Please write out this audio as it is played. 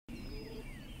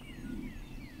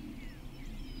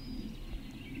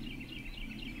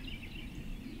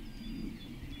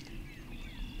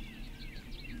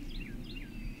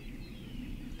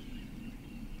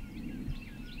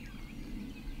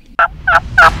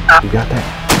You got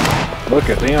that? Look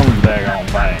at them daggone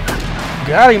thing.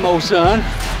 Got him, old son.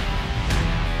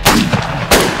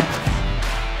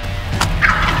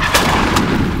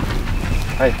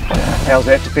 Hey, how's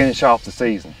that to finish off the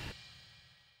season?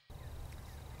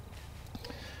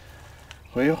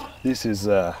 Well, this is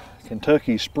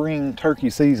Kentucky spring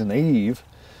turkey season eve,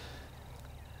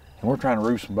 and we're trying to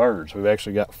roost some birds. We've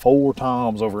actually got 4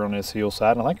 toms over on this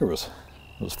hillside, and I think there was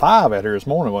 5 out here this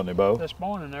morning, wasn't there, Bo? This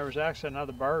morning there was actually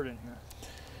another bird in here.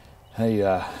 Hey,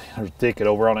 there's a thicket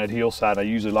over on that hillside. I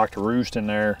usually like to roost in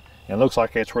there, and it looks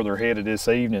like that's where they're headed this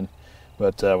evening.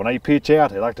 But when they pitch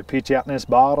out, they like to pitch out in this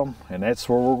bottom, and that's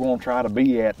where we're going to try to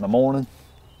be at in the morning.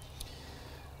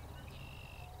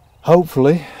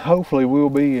 Hopefully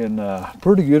we'll be in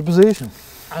pretty good position.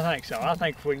 I think so. I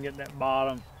think if we can get that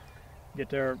bottom, get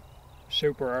there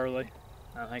super early,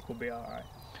 I think we'll be all right.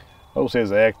 Bo says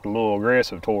they act a little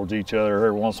aggressive towards each other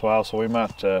every once in a while, so we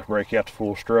might break out the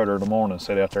full strutter in the morning and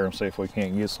sit out there and see if we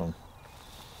can't get some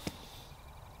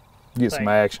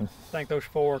action. I think those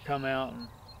 4 come out and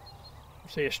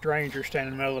see a stranger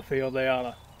standing in the middle of the field, they ought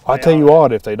to. I tell you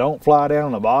what, if they don't fly down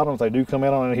on the bottom, if they do come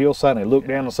out on the hillside and they look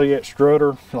down and see that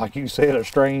strutter, like you said, a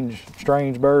strange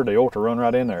bird, they ought to run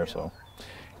right in there. So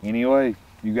anyway,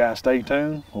 you guys stay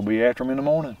tuned. We'll be after them in the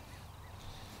morning.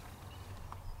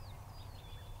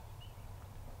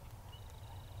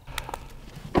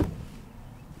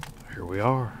 Here we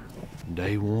are,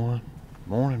 day 1,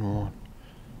 morning 1.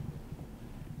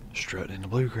 Strutting in the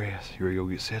bluegrass. You ready to go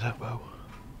get set up, Bo?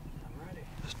 I'm ready.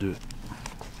 Let's do it.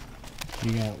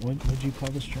 You got, what'd you call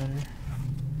the strutter?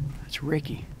 It's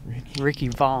Ricky. Ricky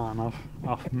Vaughn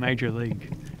off Major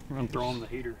League. We're gonna throw him the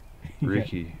heater.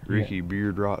 Ricky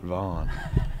Beard Rot Vaughn.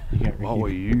 What we're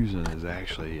using is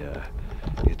actually,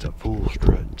 it's a full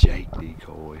strut Jake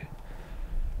decoy,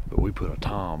 but we put a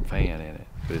Tom fan in it.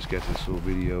 But it's got this little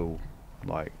video,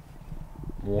 like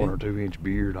 1 or 2 inch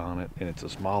beard on it, and it's a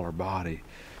smaller body.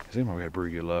 Seems like we had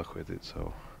pretty good luck with it,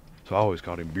 so I always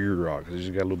called him Beard Rock because he's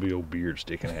just got a little bit old beard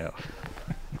sticking out.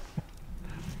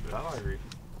 But I like Ricky.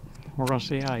 We're gonna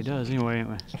see how he does anyway, ain't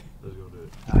we? Let's go do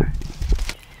it. All right.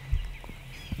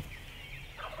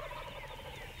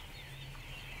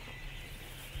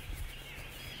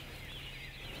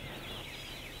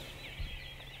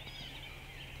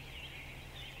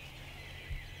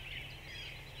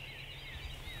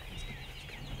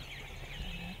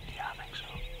 Yeah, I think so.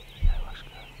 Yeah, it looks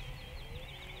good.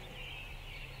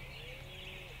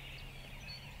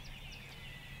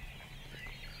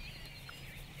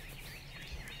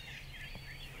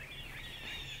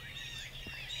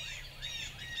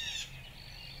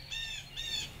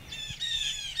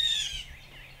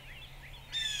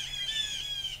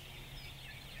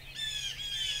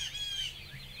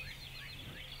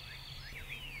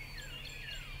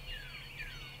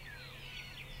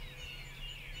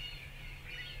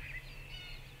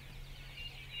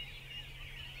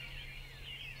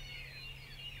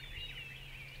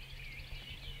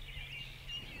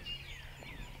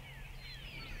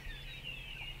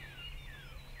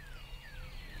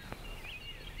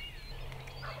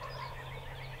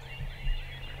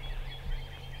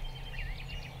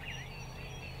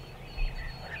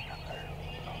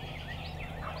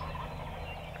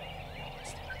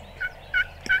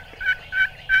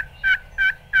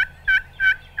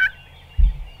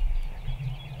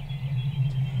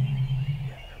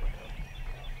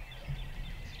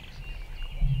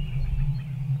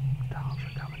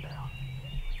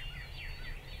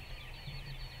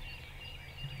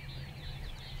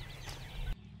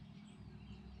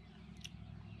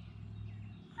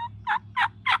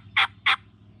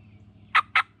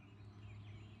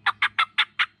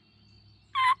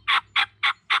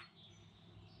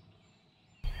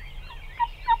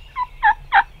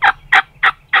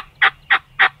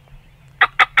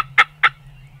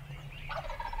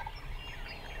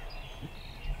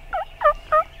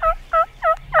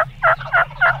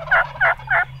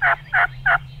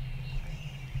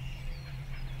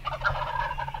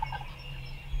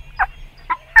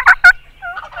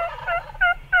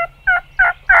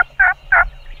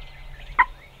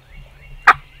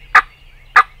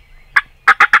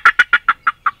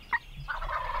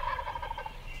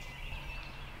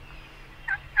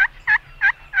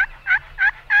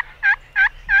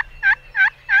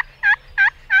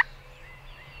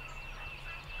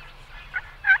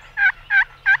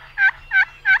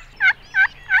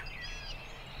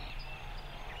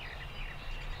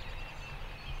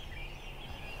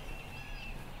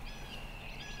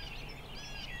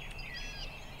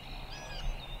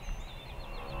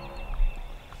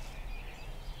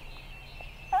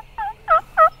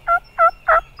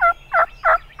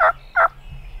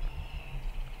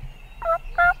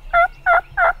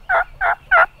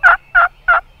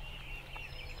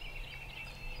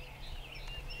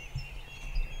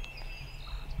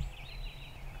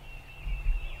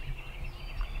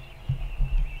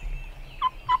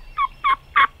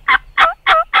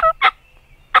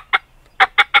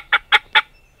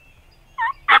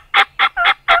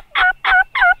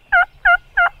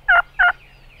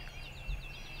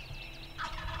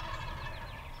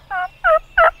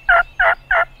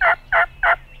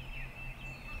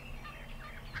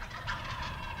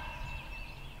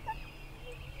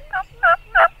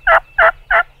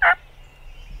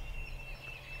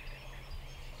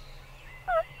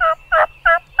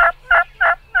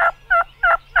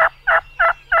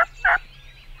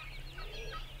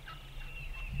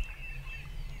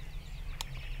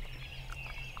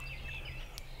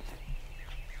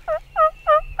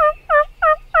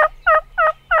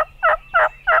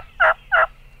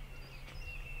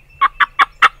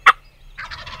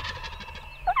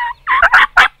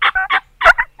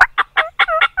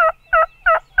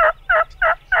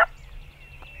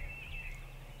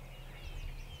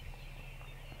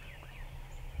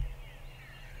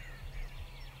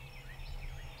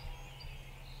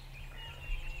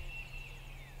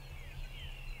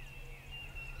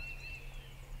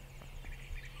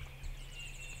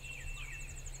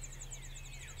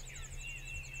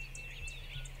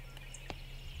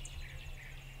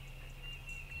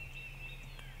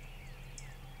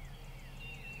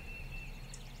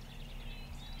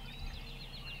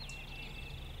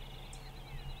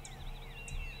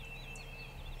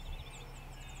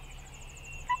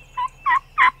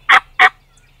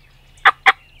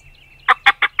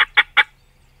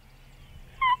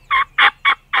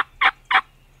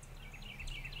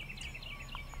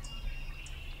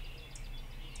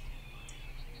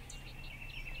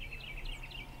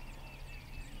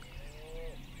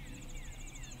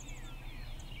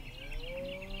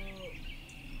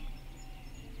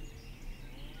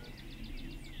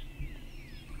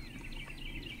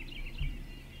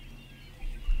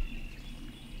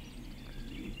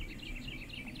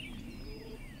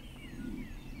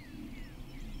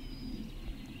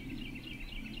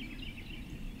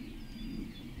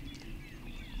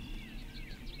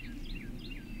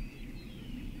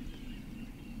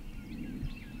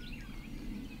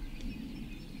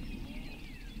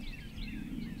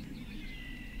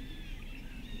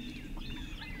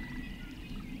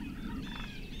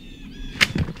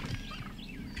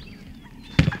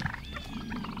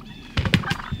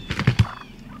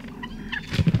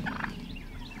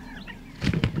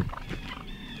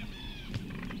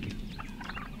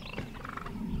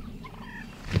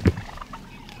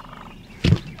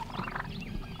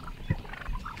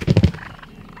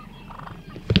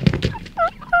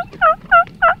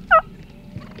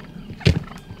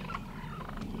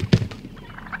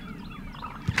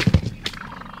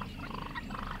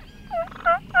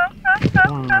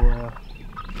 on the left.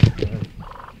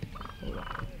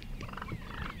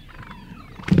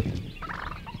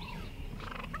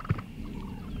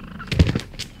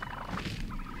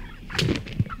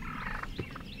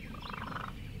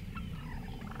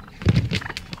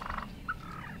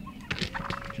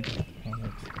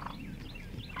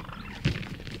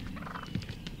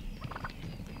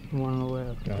 One on the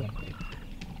left. Got it.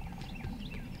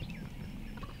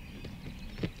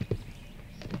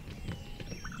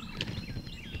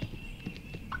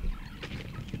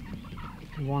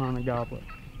 One on the goblet.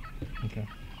 Okay.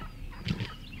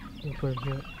 Where's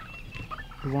it?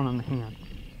 The one on the hand.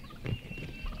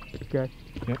 Okay.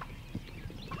 Yep.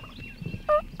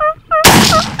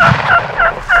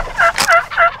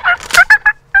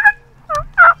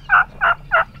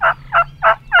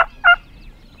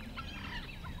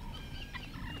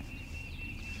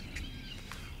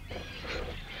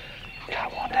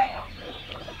 Got one down.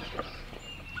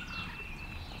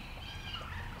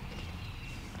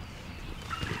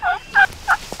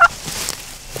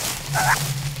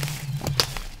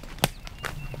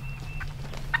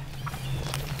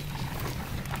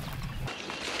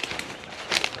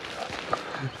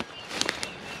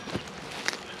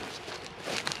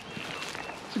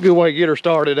 It's a good way to get her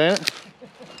started, ain't it?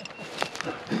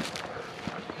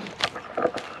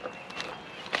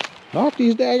 Knocked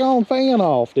his daggone fan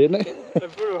off, didn't it? They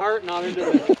put a hurting on him,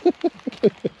 didn't they?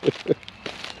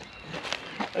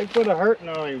 They put a hurting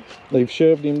on him. They've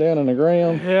shoved him down in the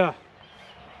ground. Yeah.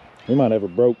 We might have a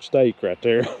broke steak right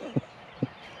there.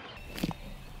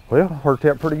 Well, worked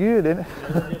out pretty good, didn't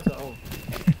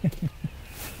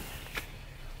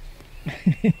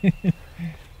it?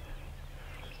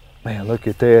 Man, look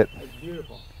at that. It's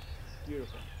beautiful.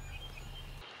 Beautiful.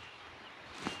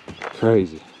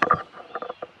 Crazy.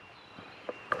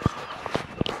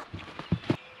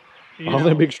 You All know,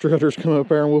 them big strutters come up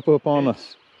there and whoop up on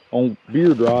us on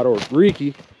beard rod or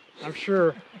Ricky. I'm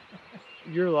sure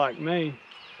you're like me.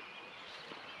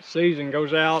 Season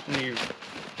goes out and you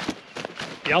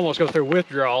almost go through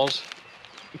withdrawals.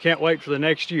 You can't wait for the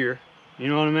next year. You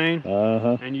know what I mean?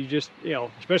 Uh-huh. And you just, you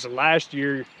know, especially last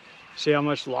year, you see how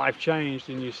much life changed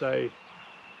and you say,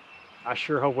 I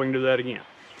sure hope we can do that again.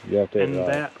 You got that And right.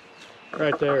 that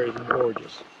right there is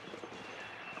gorgeous.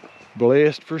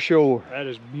 Blessed for sure. That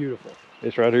is beautiful.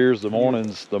 This right here is the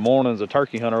mornings a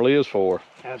turkey hunter lives for.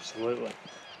 Absolutely.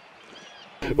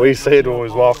 We said when we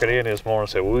was walking in this morning,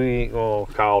 said we ain't gonna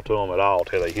call to them at all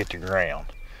till they hit the ground.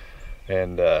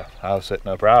 And I was sitting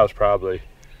up there, I was probably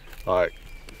like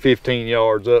 15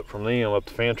 yards up from them up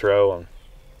the fence row, and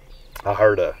I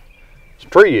heard some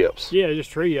tree yips. Yeah,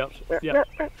 just tree yips. Yeah.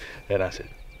 And I said,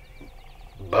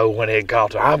 Bo went ahead and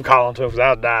called to him. I'm calling to him because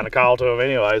I was dying to call to him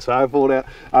anyway. So I pulled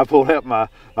out my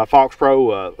Fox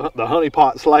Pro, the honey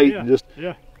pot slate, and just.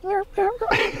 Yeah. I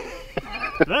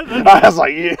was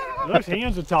like, yeah. Those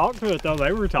hands would talk to it though.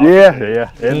 They were talking. Yeah,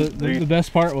 yeah. And The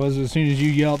best part was as soon as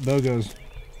you yelped, Bo goes,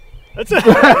 That's it.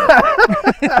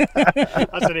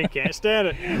 I said he can't stand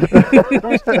it.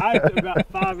 About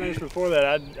 5 minutes before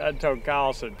that, I told Kyle,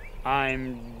 I said,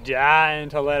 I'm dying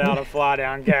to let out a fly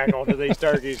down cackle to these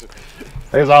turkeys.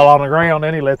 He was all on the ground,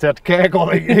 then he lets out the cackle.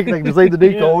 They can see the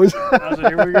decoys. Yeah. I said,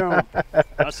 here we go.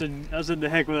 I said, the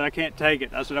heck with it. I can't take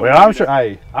it. I said, Well, I'm sure.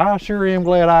 Hey, I sure am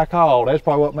glad I called. That's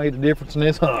probably what made the difference in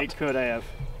this hunt. It could have.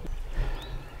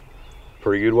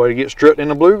 Pretty good way to get strutting in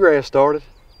the bluegrass started.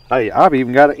 Hey, I've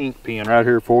even got an ink pen right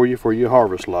here for your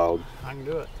harvest log. I can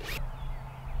do it.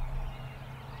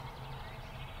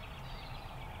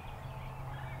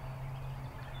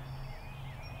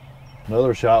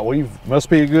 Another shot. Must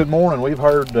be a good morning. We've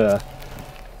heard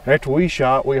after we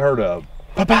shot, we heard a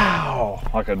pow,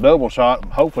 like a double shot.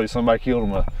 Hopefully somebody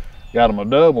got them a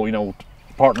double. You know,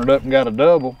 partnered up and got a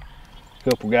double. A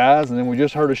couple guys, and then we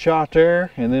just heard a shot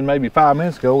there, and then maybe 5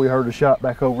 minutes ago we heard a shot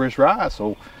back over this rise.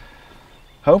 So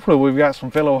hopefully we've got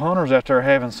some fellow hunters out there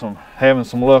having some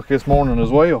luck this morning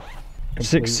as well.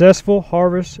 Successful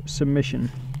harvest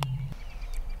submission.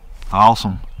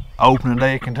 Awesome. Opening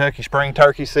day of Kentucky spring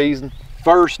turkey season.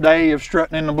 First day of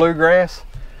strutting in the bluegrass.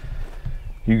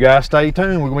 You guys stay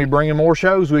tuned. We're gonna be bringing more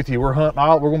shows with you. We're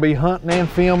gonna be hunting and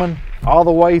filming all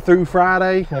the way through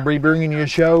Friday. We'll be bringing you a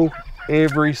show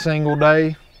every single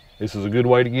day. This is a good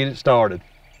way to get it started.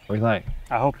 What do you think?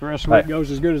 I hope the rest of the week goes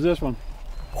as good as this one.